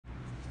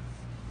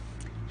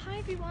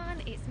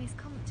everyone, it's Miss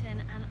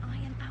Compton and I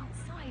am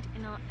outside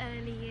in our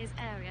early years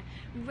area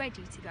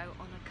ready to go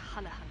on a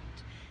colour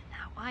hunt.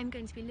 Now I'm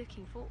going to be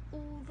looking for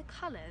all the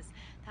colours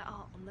that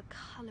are on the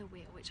colour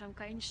wheel, which I'm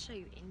going to show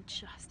you in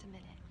just a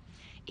minute.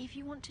 If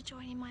you want to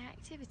join in my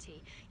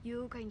activity,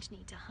 you're going to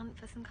need to hunt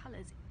for some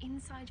colours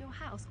inside your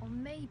house or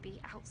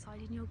maybe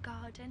outside in your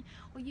garden,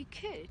 or you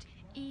could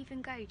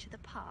even go to the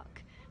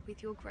park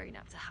with your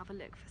grown-up to have a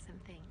look for some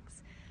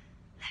things.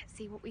 Let's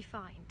see what we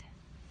find.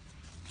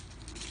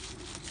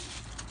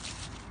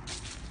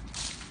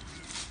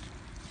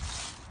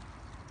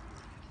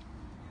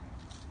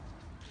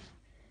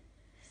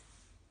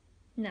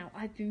 Now,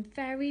 I've been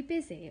very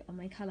busy on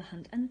my colour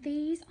hunt and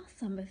these are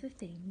some of the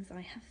things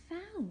I have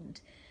found.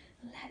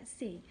 Let's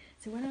see.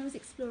 So when I was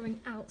exploring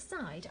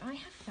outside, I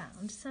have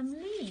found some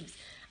leaves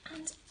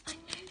and I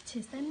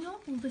noticed they're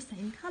not all the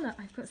same colour.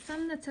 I've got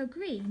some that are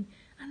green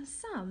and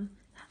some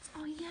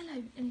that are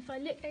yellow. And if I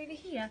look over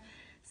here,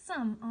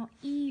 some are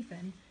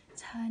even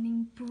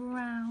turning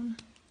brown.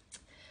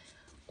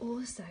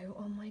 Also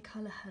on my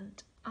colour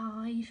hunt,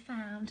 I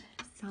found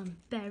some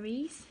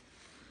berries.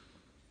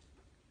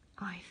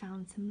 I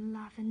found some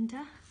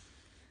lavender.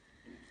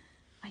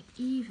 I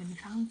even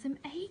found some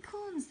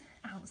acorns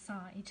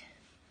outside.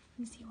 Let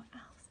me see what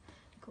else.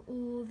 Look at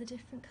all the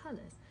different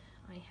colours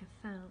I have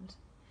found.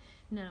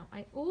 Now,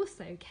 I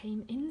also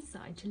came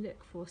inside to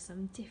look for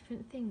some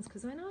different things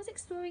because when I was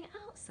exploring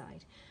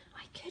outside,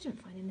 I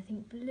couldn't find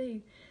anything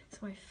blue.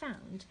 So I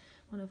found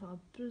one of our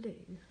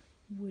blue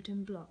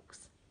wooden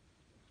blocks.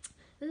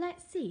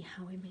 Let's see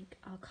how I make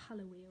our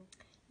colour wheel.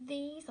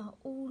 These are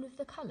all of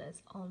the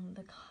colours on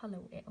the colour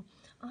wheel.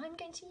 I'm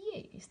going to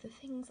use the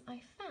things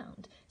I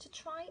found to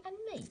try and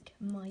make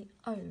my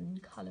own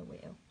colour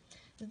wheel.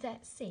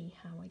 Let's see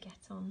how I get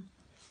on.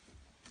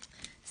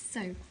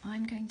 So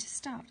I'm going to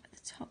start at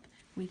the top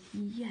with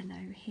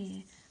yellow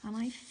here, and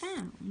I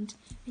found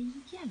a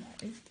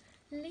yellow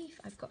leaf.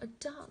 I've got a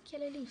dark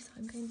yellow leaf, so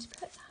I'm going to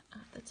put that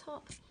at the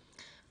top.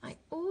 I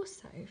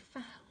also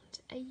found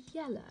a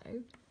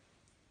yellow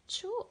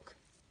chalk.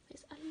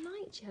 It's a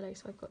light yellow,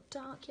 so I've got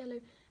dark yellow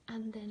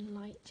and then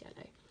light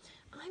yellow.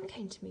 I'm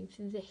going to move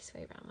this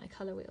way around my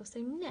colour wheel. So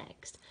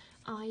next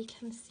I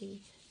can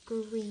see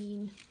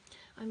green.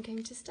 I'm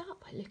going to start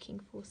by looking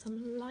for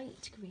some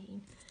light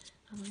green,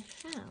 and I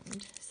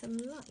found some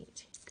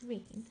light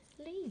green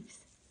leaves.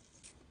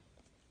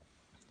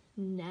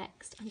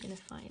 Next I'm going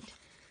to find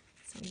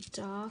some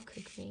darker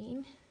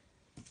green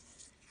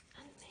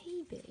and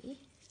maybe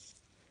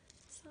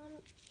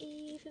some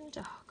even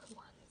darker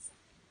ones.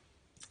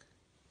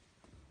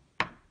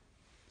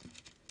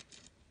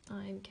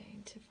 I'm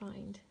going to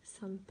find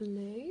some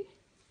blue,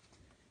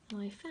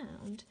 and I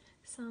found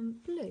some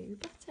blue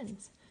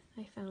buttons.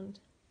 I found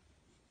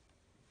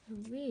a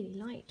really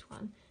light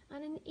one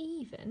and an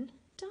even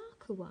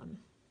darker one.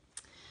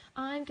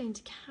 I'm going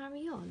to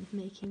carry on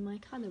making my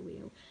colour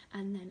wheel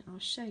and then I'll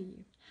show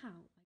you how.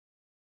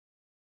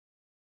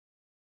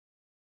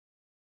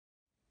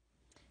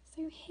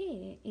 So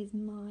here is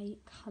my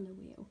colour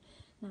wheel.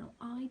 Now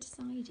I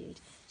decided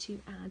to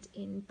add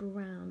in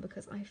brown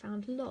because I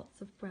found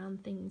lots of brown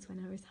things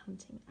when I was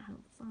hunting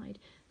outside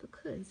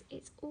because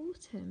it's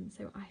autumn.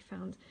 So I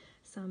found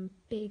some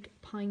big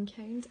pine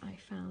cones, I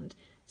found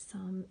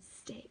some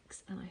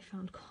sticks, and I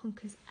found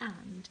conkers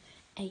and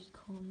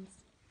acorns.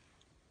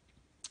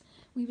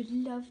 We would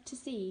love to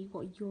see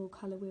what your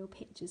colour wheel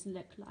pictures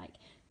look like.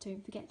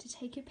 Don't forget to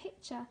take a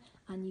picture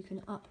and you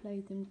can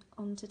upload them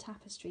onto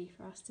Tapestry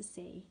for us to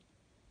see.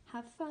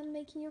 Have fun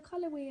making your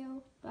colour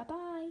wheel. Bye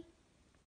bye.